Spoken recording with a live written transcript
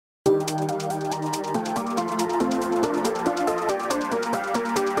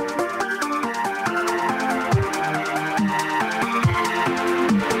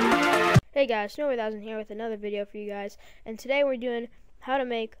Hey guys, Snow1000 here with another video for you guys, and today we're doing how to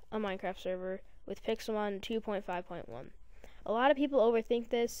make a Minecraft server with Pixelmon 2.5.1. A lot of people overthink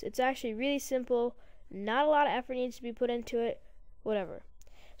this. It's actually really simple, not a lot of effort needs to be put into it, whatever.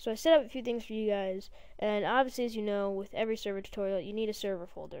 So I set up a few things for you guys, and obviously, as you know, with every server tutorial, you need a server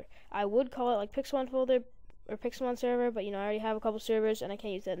folder. I would call it like Pixelmon folder or Pixelmon server, but I already have a couple servers and I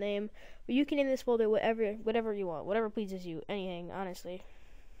can't use that name. But you can name this folder whatever you want, whatever pleases you, anything, honestly.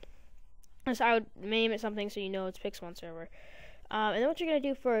 So I would name it something so you know it's Pixelmon server. And then what you're going to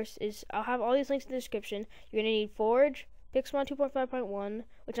do first is I'll have all these links in the description. You're going to need Forge, Pixelmon 2.5.1,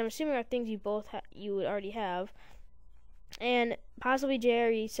 which I'm assuming are things you would already have, and possibly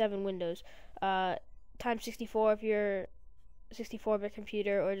JRE 7 Windows, times 64 if you're 64-bit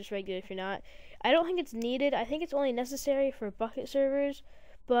computer, or just regular if you're not. I don't think it's needed. I think it's only necessary for bucket servers,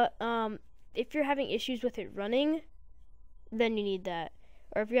 but if you're having issues with it running, then you need that.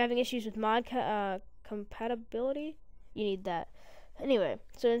 Or if you're having issues with mod compatibility, you need that. Anyway,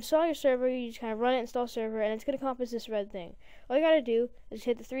 so to install your server, you just kind of run it, install server, and it's going to come up as this red thing. All you got to do is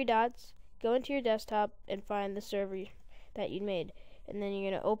hit the three dots, go into your desktop, and find the server that you made. And then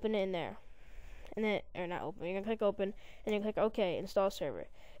you're going to open it in there. And then, or not open, you're going to click open, and you click OK, install server.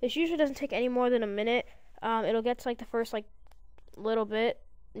 This usually doesn't take any more than a minute. It'll get to like the first little bit,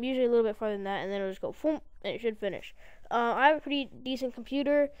 usually a little bit farther than that, and then it'll just go boom, and it should finish. I have a pretty decent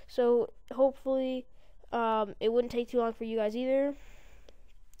computer, so hopefully it wouldn't take too long for you guys either,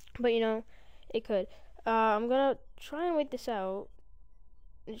 but it could. I'm gonna try and wait this out.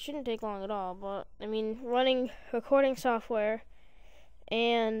 It shouldn't take long at all, but I mean, running recording software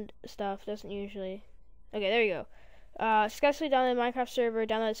and stuff doesn't usually. Okay, there you go. Successfully downloaded Minecraft server,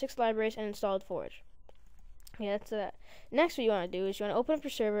 downloaded 6 libraries, and installed Forge. Yeah, that's that. Next, what you want to do is you want to open up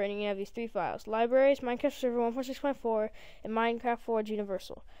your server, and you're going to have these 3 files: libraries, Minecraft server 1.6.4, and Minecraft Forge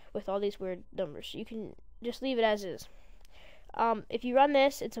Universal, with all these weird numbers. You can just leave it as is. If you run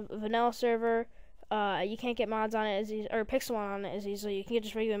this, it's a vanilla server. You can't get mods on it or Pixelmon on it as easily. You can get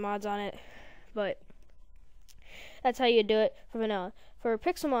just regular mods on it, but that's how you do it for vanilla. For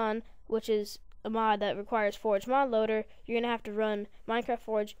Pixelmon, which is a mod that requires Forge mod loader, you're going to have to run Minecraft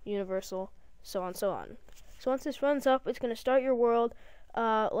Forge Universal, so on, so on. So once this runs up, it's going to start your world.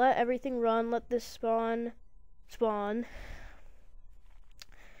 Let everything run. Let this spawn.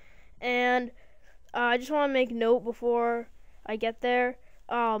 And I just want to make note before I get there.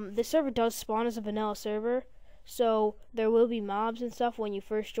 This server does spawn as a vanilla server, so there will be mobs and stuff when you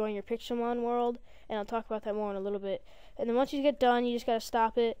first join your Pixelmon world, and I'll talk about that more in a little bit. And then once you get done, you just got to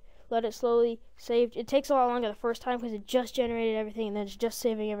stop it. Let it slowly save. It takes a lot longer the first time because it just generated everything, and then it's just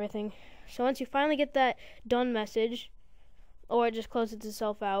saving everything. So once you finally get that done message, or it just closes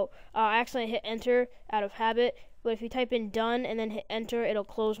itself out, I accidentally hit enter out of habit, but if you type in done and then hit enter, it'll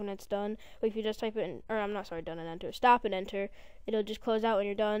close when it's done. But if you just type in, or I'm not sorry, done and enter, stop and enter, it'll just close out when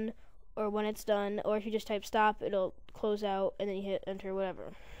you're done, or when it's done. Or if you just type stop, it'll close out, and then you hit enter,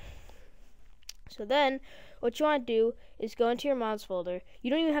 whatever. So then, what you want to do is go into your mods folder. You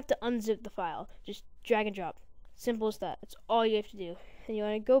don't even have to unzip the file. Just drag and drop. Simple as that. That's all you have to do. And you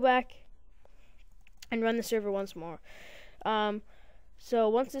want to go back and run the server once more. So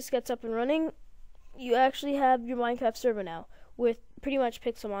once this gets up and running, you actually have your Minecraft server now with pretty much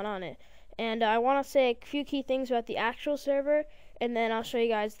Pixelmon on it. And I want to say a few key things about the actual server, and then I'll show you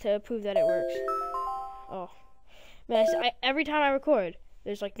guys to prove that it works. Oh, man, every time I record,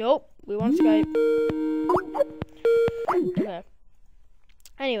 there's like, nope, we want Skype. Okay.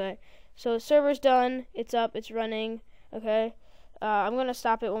 Anyway, so the server's done. It's up. It's running. Okay. I'm going to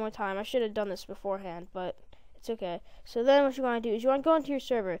stop it one more time. I should have done this beforehand, but it's okay. So then what you want to do is you want to go into your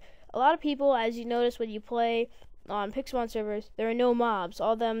server. A lot of people, as you notice when you play on Pixelmon servers, there are no mobs.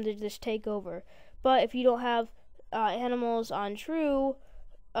 All of them, they just take over. But if you don't have animals on true,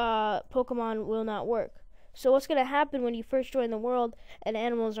 Pokemon will not work. So what's going to happen when you first join the world and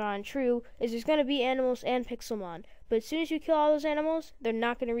animals are on true is there's going to be animals and Pixelmon. But as soon as you kill all those animals, they're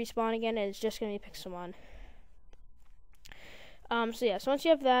not going to respawn again, and it's just going to be Pixelmon. So yeah, so once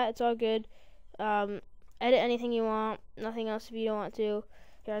you have that, it's all good. Edit anything you want, nothing else if you don't want to.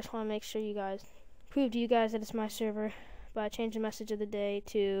 Yeah, I just want to make sure prove to you guys that it's my server by changing the message of the day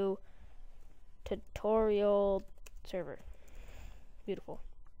to tutorial server. Beautiful.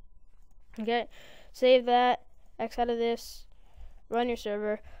 Okay, save that, X out of this, run your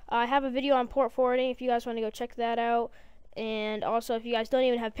server. I have a video on port forwarding if you guys want to go check that out. And also, if you guys don't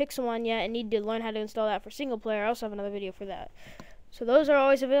even have Pixelmon yet and need to learn how to install that for single player, I also have another video for that. So those are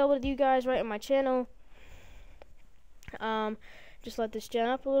always available to you guys right on my channel. Just let this gen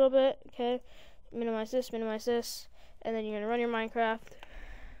up a little bit, okay? Minimize this, and then you're going to run your Minecraft.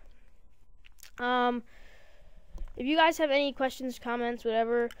 If you guys have any questions, comments,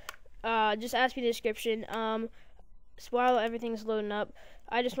 whatever, just ask me in the description. So while everything's loading up,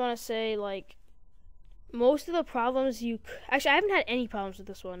 I just want to say, like, most of the problems actually, I haven't had any problems with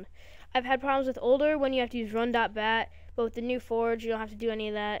this one. I've had problems with older when you have to use run.bat, but with the new Forge, you don't have to do any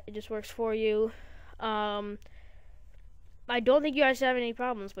of that. It just works for you. I don't think you guys have any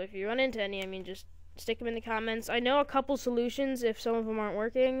problems, but if you run into any, I mean, just stick them in the comments. I know a couple solutions if some of them aren't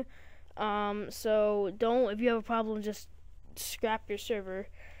working. So if you have a problem, just scrap your server.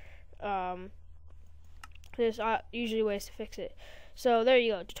 There's usually ways to fix it. So there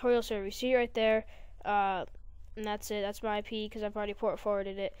you go, tutorial server. You see it right there. And that's it. That's my IP because I've already port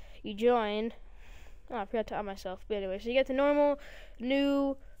forwarded it. You join. Oh, I forgot to add myself. But anyway, so you get the normal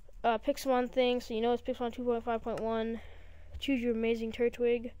new Pixelmon thing. So you know it's Pixelmon 2.5.1. Choose your amazing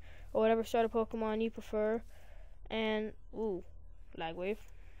Turtwig or whatever starter Pokemon you prefer. And ooh, lag wave.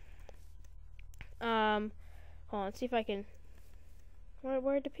 Hold on, let's see if I can. Where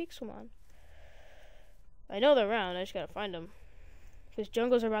are the Pixelmon? I know they're around. I just gotta find them. Because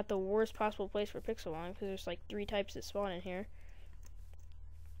jungles are about the worst possible place for Pixelmon, because there's like 3 types that spawn in here.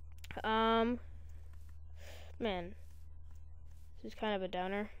 Man, this is kind of a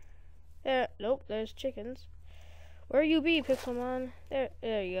downer. Nope, there's chickens. Where you be, Pixelmon?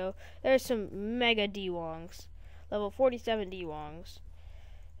 There you go. There's some mega D-Wongs. Level 47 D-Wongs.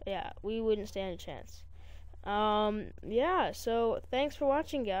 Yeah, we wouldn't stand a chance. Yeah, so thanks for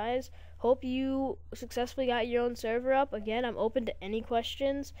watching, guys. Hope you successfully got your own server up. Again, I'm open to any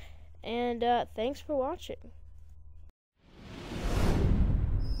questions, and thanks for watching.